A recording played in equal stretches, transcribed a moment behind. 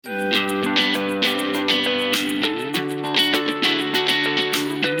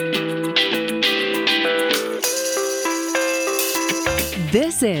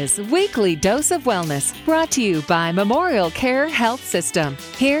This is Weekly Dose of Wellness, brought to you by Memorial Care Health System.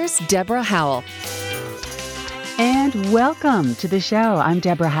 Here's Deborah Howell. And welcome to the show. I'm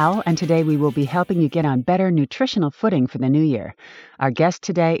Deborah Howell, and today we will be helping you get on better nutritional footing for the new year. Our guest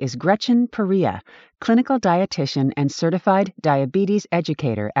today is Gretchen Perea, clinical dietitian and certified diabetes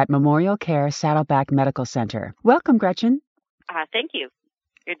educator at Memorial Care Saddleback Medical Center. Welcome, Gretchen. Thank you.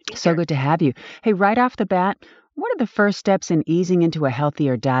 Good to be So here. good to have you. Hey, right off the bat, what are the first steps in easing into a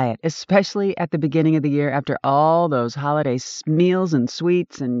healthier diet, especially at the beginning of the year after all those holiday meals and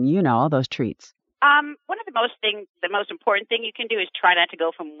sweets and, all those treats? One of the most important thing you can do is try not to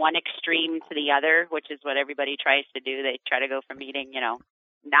go from one extreme to the other, which is what everybody tries to do. They try to go from eating,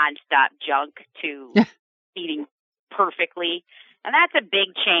 nonstop junk to eating perfectly. And that's a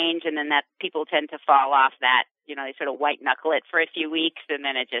big change. And then that people tend to fall off that, they sort of white knuckle it for a few weeks and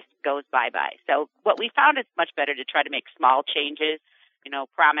then it just goes bye-bye. So what we found is much better to try to make small changes.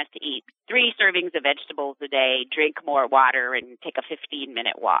 Promise to eat 3 servings of vegetables a day, drink more water, and take a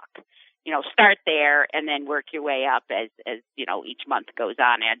 15-minute walk. Start there and then work your way up as each month goes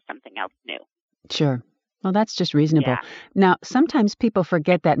on, add something else new. Sure. Well, that's just reasonable. Yeah. Now, sometimes people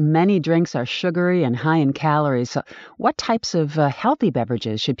forget that many drinks are sugary and high in calories. So what types of healthy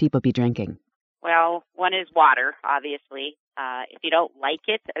beverages should people be drinking? Well, one is water, obviously. If you don't like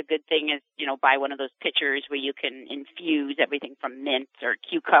it, a good thing is, buy one of those pitchers where you can infuse everything from mint or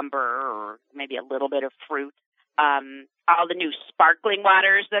cucumber or maybe a little bit of fruit. All the new sparkling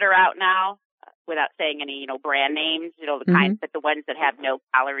waters that are out now, without saying any, brand names, the kinds, but the ones that have no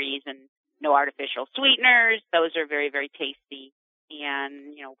calories and no artificial sweeteners, those are very, very tasty.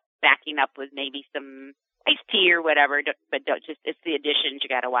 And, backing up with maybe some iced tea or whatever, but it's the additions you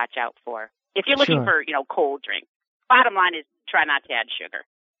got to watch out for. If you're looking for, cold drinks, bottom line is try not to add sugar.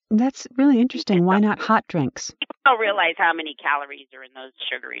 That's really interesting. Why not hot drinks? People don't realize how many calories are in those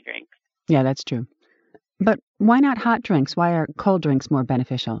sugary drinks. Yeah, that's true. But why not hot drinks? Why are cold drinks more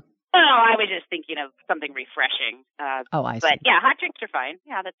beneficial? No, I was just thinking of something refreshing. I see. But yeah, hot drinks are fine.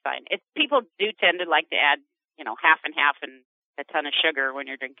 Yeah, that's fine. People do tend to like to add, half and half and a ton of sugar when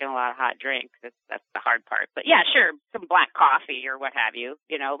you're drinking a lot of hot drinks. That's the hard part. But yeah, sure, some black coffee or what have you,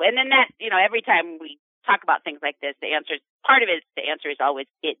 And then that, every time we talk about things like this, the answer is always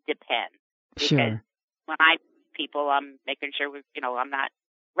it depends. Because Sure. when people, I'm making sure I'm not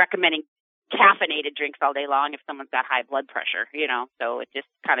recommending caffeinated drinks all day long if someone's got high blood pressure, so it just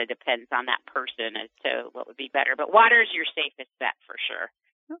kind of depends on that person as to what would be better. But water is your safest bet for sure.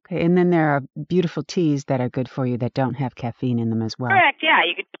 Okay, and then there are beautiful teas that are good for you that don't have caffeine in them as well. Correct, yeah.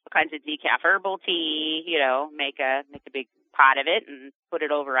 You could do all kinds of decaf herbal tea, make a big pot of it and put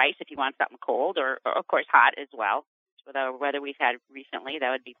it over ice if you want something cold or of course hot as well. With the weather we've had recently, that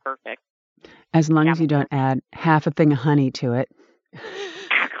would be perfect. As long as you don't add half a thing of honey to it.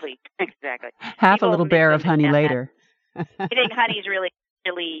 Exactly. Half People a little bear of honey later. I think honey's really,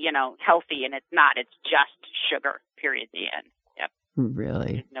 really, healthy, and it's not. It's just sugar, period, the end. Yep.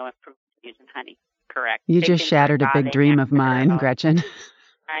 Really? There's no improvement using honey. Correct. You just shattered a big dream of mine, Gretchen.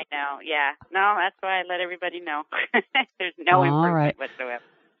 I know, yeah. No, that's why I let everybody know. There's no improvement whatsoever.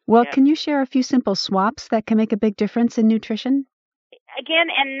 Well, Can you share a few simple swaps that can make a big difference in nutrition? Again,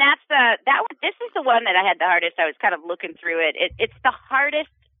 and this is the one that I had the hardest. I was kind of looking through it. It's the hardest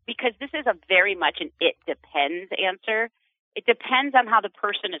because this is a very much an it depends answer. It depends on how the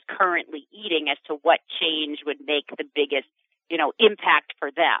person is currently eating as to what change would make the biggest, impact for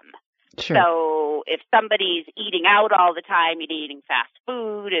them. Sure. So if somebody's eating out all the time, eating fast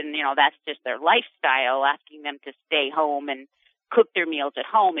food, and, that's just their lifestyle, asking them to stay home and cook their meals at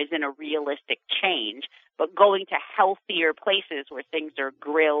home isn't a realistic change. But going to healthier places where things are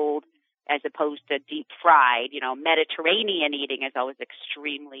grilled as opposed to deep fried, Mediterranean eating is always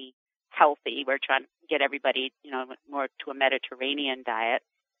extremely healthy. We're trying to get everybody, more to a Mediterranean diet.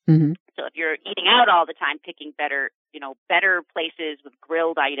 Mm-hmm. So if you're eating out all the time, picking better places with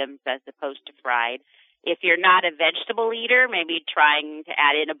grilled items as opposed to fried. If you're not a vegetable eater, maybe trying to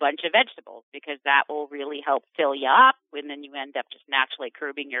add in a bunch of vegetables because that will really help fill you up, and then you end up just naturally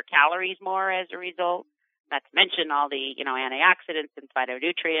curbing your calories more as a result. Not to mention all the, antioxidants and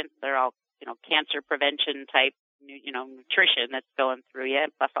phytonutrients. They're all, cancer prevention type, nutrition that's going through you,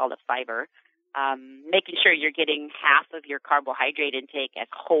 plus all the fiber. Making sure you're getting half of your carbohydrate intake as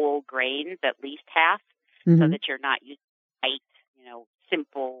whole grains, at least half, so that you're not using light,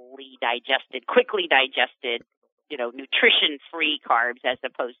 simply digested, quickly digested, nutrition-free carbs as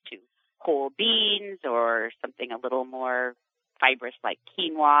opposed to whole beans or something a little more fibrous like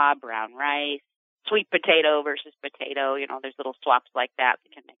quinoa, brown rice, sweet potato versus potato. There's little swaps like that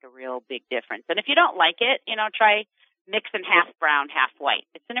can make a real big difference. And if you don't like it, try mixing half brown, half white.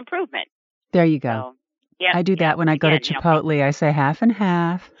 It's an improvement. There you go. So, yeah, I do that when I go to Chipotle. I say half and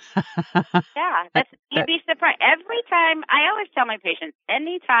half. Yeah, you'd be surprised. Every time, I always tell my patients,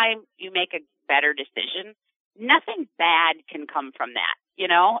 anytime you make a better decision, nothing bad can come from that.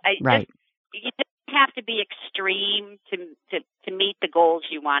 Right. You just have to be extreme to meet the goals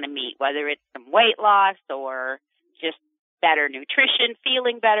you want to meet, whether it's some weight loss or just better nutrition,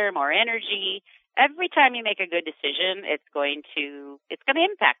 feeling better, more energy. Every time you make a good decision, it's going to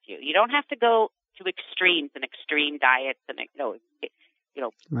impact you. You don't have to go to extremes and extreme diets and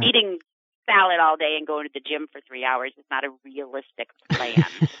Right. eating salad all day and going to the gym for 3 hours is not a realistic plan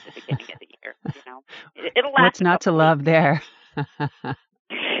at the beginning of the year. It'll last. What's not to love there? Well,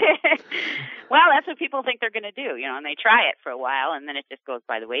 that's what people think they're going to do, and they try it for a while, and then it just goes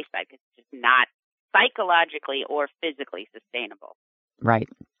by the wayside because it's just not psychologically or physically sustainable. Right.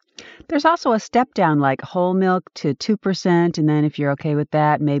 There's also a step down, like whole milk to 2%, and then if you're okay with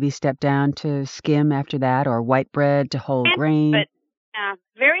that, maybe step down to skim after that, or white bread to whole grain. But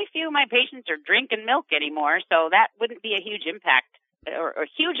very few of my patients are drinking milk anymore, so that wouldn't be a huge impact or a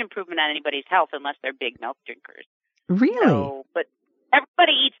huge improvement on anybody's health unless they're big milk drinkers. Really? But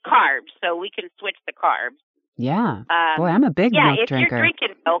everybody eats carbs, so we can switch the carbs. Yeah. Boy, I'm a big milk drinker. Yeah, if you're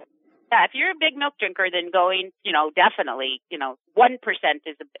drinking milk, if you're a big milk drinker, then going, definitely, 1%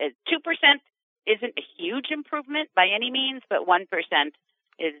 is 2% isn't a huge improvement by any means, but 1%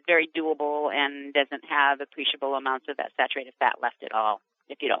 is very doable and doesn't have appreciable amounts of that saturated fat left at all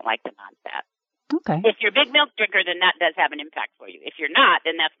if you don't like the non-fat. Okay. If you're a big milk drinker, then that does have an impact for you. If you're not,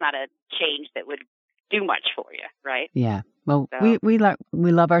 then that's not a change that would do much for you, right? Yeah. Well, so, we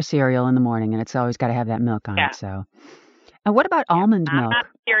love our cereal in the morning, and it's always got to have that milk on it. So, and what about almond milk? I'm not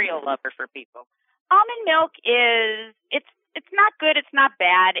a cereal lover for people. Almond milk it's not good. It's not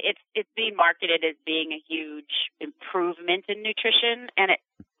bad. It's being marketed as being a huge improvement in nutrition, and it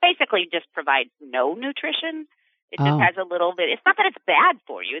basically just provides no nutrition. It just has a little bit. It's not that it's bad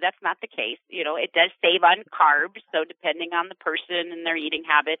for you. That's not the case. It does save on carbs. So depending on the person and their eating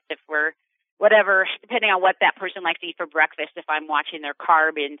habits, depending on what that person likes to eat for breakfast, if I'm watching their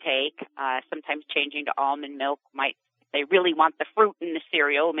carb intake, sometimes changing to almond milk might. They really want the fruit in the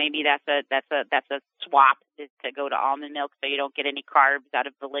cereal. Maybe that's a swap to go to almond milk, so you don't get any carbs out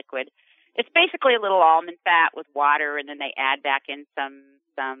of the liquid. It's basically a little almond fat with water, and then they add back in some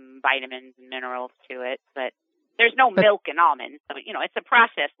vitamins and minerals to it. But there's no milk in almonds, so it's a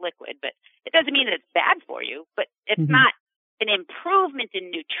processed liquid. But it doesn't mean that it's bad for you. But it's not an improvement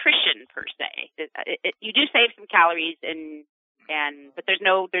in nutrition per se. You do save some calories, but there's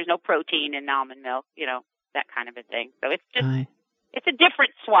no protein in almond milk. That kind of a thing. So it's just it's a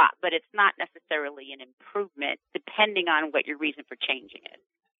different swap, but it's not necessarily an improvement depending on what your reason for changing it.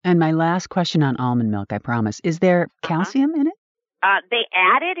 And my last question on almond milk, I promise. Is there calcium in it? They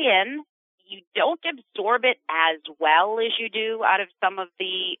add it in. You don't absorb it as well as you do out of some of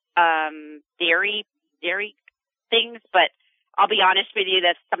the dairy things, but I'll be honest with you,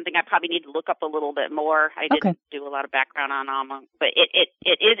 that's something I probably need to look up a little bit more. I didn't do a lot of background on almond, but it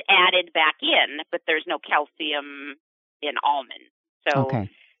is added back in, but there's no calcium in almonds. So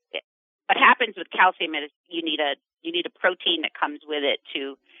what happens with calcium is you need a protein that comes with it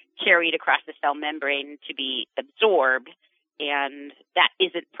to carry it across the cell membrane to be absorbed, and that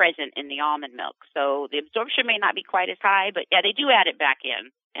isn't present in the almond milk. So the absorption may not be quite as high, but yeah, they do add it back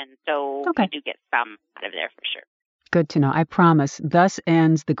in, and so you do get some out of there for sure. Good to know. I promise. Thus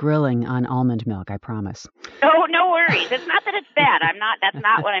ends the grilling on almond milk. I promise. Oh, no worries. It's not that it's bad. That's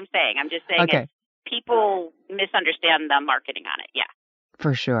not what I'm saying. I'm just saying people misunderstand the marketing on it. Yeah.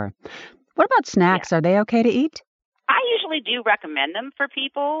 For sure. What about snacks? Are they okay to eat? I usually do recommend them for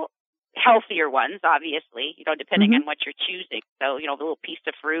people. Healthier ones, obviously, depending on what you're choosing. So, a little piece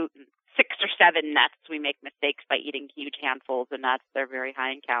of fruit and 6 or 7 nuts. We make mistakes by eating huge handfuls of nuts. They're very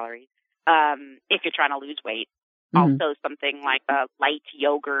high in calories. If you're trying to lose weight. Also, something like a light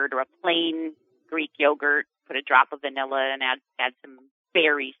yogurt or a plain Greek yogurt. Put a drop of vanilla and add some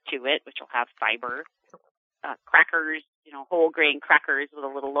berries to it, which will have fiber. Crackers, whole grain crackers with a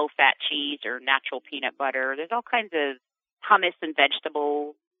little low-fat cheese or natural peanut butter. There's all kinds of hummus and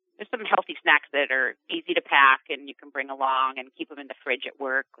vegetables. There's some healthy snacks that are easy to pack and you can bring along and keep them in the fridge at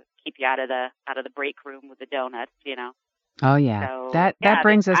work. Keep you out of the break room with the donuts. Oh yeah, so, that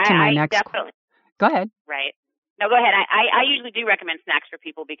brings us to my next. Go ahead. Right. No, go ahead. I usually do recommend snacks for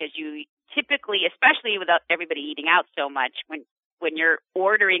people because you typically, especially without everybody eating out so much, when you're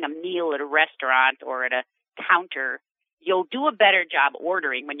ordering a meal at a restaurant or at a counter, you'll do a better job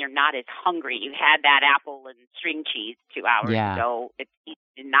ordering when you're not as hungry. You had that apple and string cheese 2 hours ago. It's easy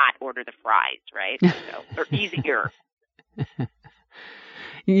to not order the fries, right? Or easier.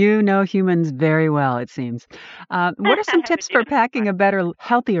 You know humans very well, it seems. What are some I've been tips for doing this packing a better,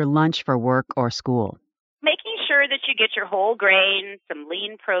 healthier lunch for work or school? Making sure that you get your whole grain, some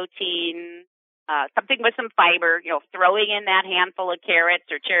lean protein, something with some fiber, throwing in that handful of carrots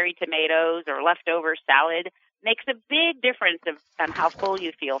or cherry tomatoes or leftover salad makes a big difference on how full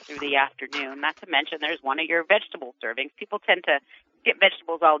you feel through the afternoon. Not to mention there's one of your vegetable servings. People tend to skip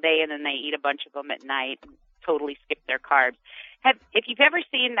vegetables all day and then they eat a bunch of them at night and totally skip their carbs. If you've ever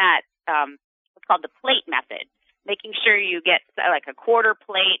seen that, what's called the plate method, making sure you get like a quarter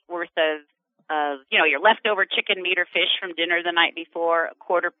plate worth of your leftover chicken, meat, or fish from dinner the night before, a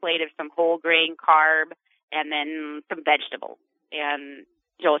quarter plate of some whole grain carb, and then some vegetables. And,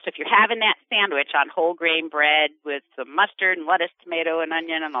 so if you're having that sandwich on whole grain bread with some mustard and lettuce, tomato, and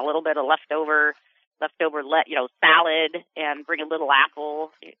onion, and a little bit of leftover salad, and bring a little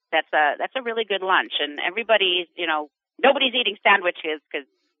apple, that's a really good lunch. And everybody's, nobody's eating sandwiches because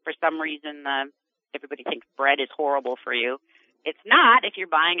for some reason everybody thinks bread is horrible for you. It's not. If you're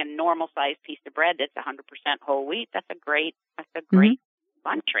buying a normal-sized piece of bread that's 100% whole wheat, that's a great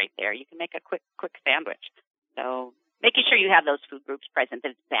lunch right there. You can make a quick sandwich. So making sure you have those food groups present, that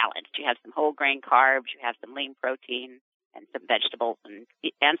it's balanced. You have some whole grain carbs, you have some lean protein, and some vegetables, and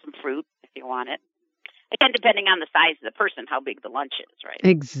some fruit if you want it. Again, depending on the size of the person, how big the lunch is, right?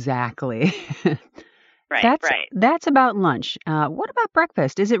 Exactly. Right. That's about lunch. What about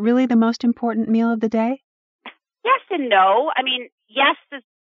breakfast? Is it really the most important meal of the day? Yes and no. I mean, yes,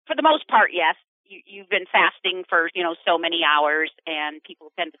 for the most part, yes. You've been fasting for, so many hours, and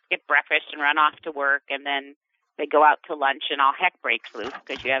people tend to skip breakfast and run off to work, and then they go out to lunch and all heck breaks loose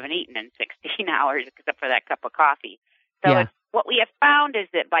because you haven't eaten in 16 hours except for that cup of coffee. So what we have found is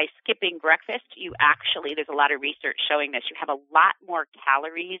that by skipping breakfast, there's a lot of research showing this, you have a lot more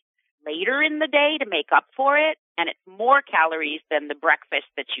calories later in the day to make up for it, and it's more calories than the breakfast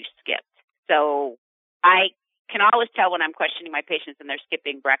that you skipped. So I can always tell when I'm questioning my patients and they're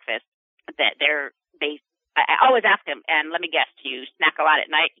skipping breakfast that I always ask them, and let me guess, do you snack a lot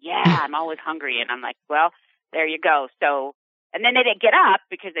at night? Yeah, I'm always hungry. And I'm like, well, there you go. So, and then they get up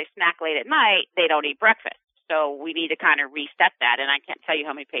because they snack late at night, they don't eat breakfast. So we need to kind of reset that. And I can't tell you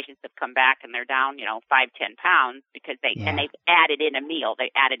how many patients have come back and they're down, 5-10 pounds because and they've added in a meal.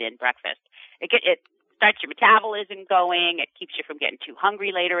 They added in breakfast. It starts your metabolism going. It keeps you from getting too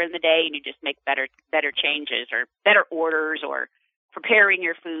hungry later in the day, and you just make better changes or better orders or preparing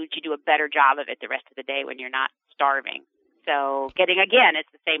your foods. You do a better job of it the rest of the day when you're not starving. So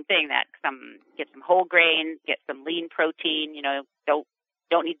it's the same thing. Get some whole grain, get some lean protein.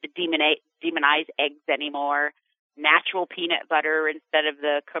 Don't need to demonize eggs anymore. Natural peanut butter instead of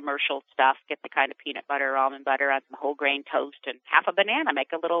the commercial stuff. Get the kind of peanut butter, almond butter on some whole grain toast and half a banana.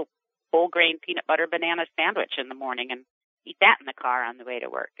 Make a little whole grain peanut butter banana sandwich in the morning and eat that in the car on the way to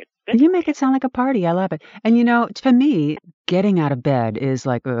work. It's good. You make it sound like a party. I love it. And to me, getting out of bed is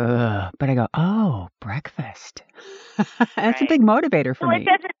like, ugh, but I go, oh, breakfast. That's a big motivator for me.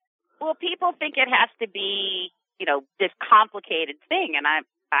 People think it has to be, this complicated thing. And I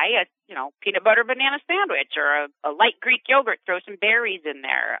peanut butter banana sandwich or a light Greek yogurt, throw some berries in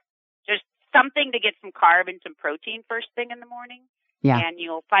there. Just something to get some carb and some protein first thing in the morning. Yeah. And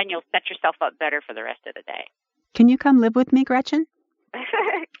you'll find you'll set yourself up better for the rest of the day. Can you come live with me, Gretchen?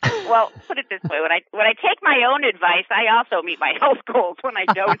 Well, put it this way: when I take my own advice, I also meet my health goals. When I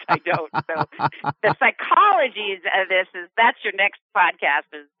don't, I don't. So the psychology of this that's your next podcast,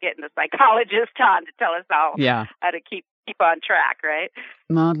 is getting the psychologist on to tell us how to keep on track, right?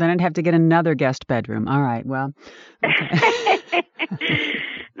 Well, then I'd have to get another guest bedroom. All right. Well. Okay.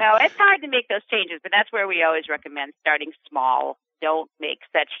 No, it's hard to make those changes, but that's where we always recommend starting small. Don't make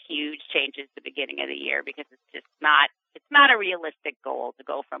such huge changes at the beginning of the year because it's not a realistic goal to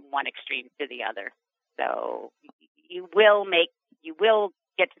go from one extreme to the other. So you will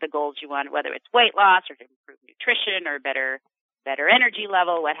get to the goals you want, whether it's weight loss or to improve nutrition or better energy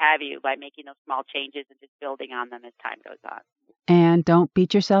level, what have you, by making those small changes and just building on them as time goes on. And don't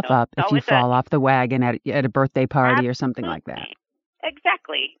beat yourself up if you fall off the wagon at a birthday party or something like that.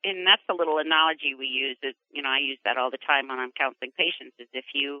 Exactly. And that's a little analogy we use. I use that all the time when I'm counseling patients, is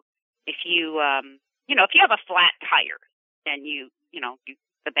if you have a flat tire and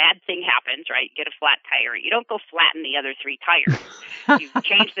the bad thing happens, right? You get a flat tire. You don't go flatten the other 3 tires. You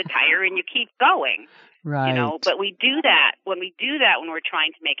change the tire and you keep going. Right. But we do that when we're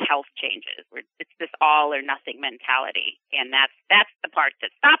trying to make health changes. It's this all or nothing mentality. And that's the part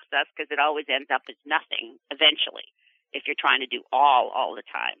that stops us, because it always ends up as nothing eventually if you're trying to do all the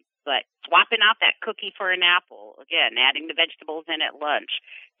time. But swapping out that cookie for an apple, again, adding the vegetables in at lunch,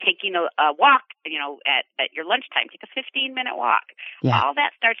 taking a walk, at your lunchtime, take a 15-minute walk. Yeah. All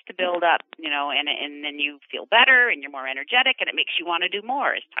that starts to build up, and then you feel better and you're more energetic, and it makes you want to do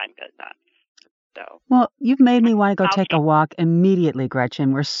more as time goes on. So, Well, you've made me want to go take a walk immediately,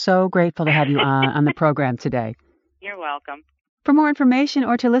 Gretchen. We're so grateful to have you on the program today. You're welcome. For more information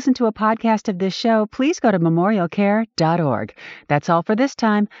or to listen to a podcast of this show, please go to memorialcare.org. That's all for this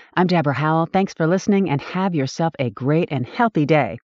time. I'm Deborah Howell. Thanks for listening and have yourself a great and healthy day.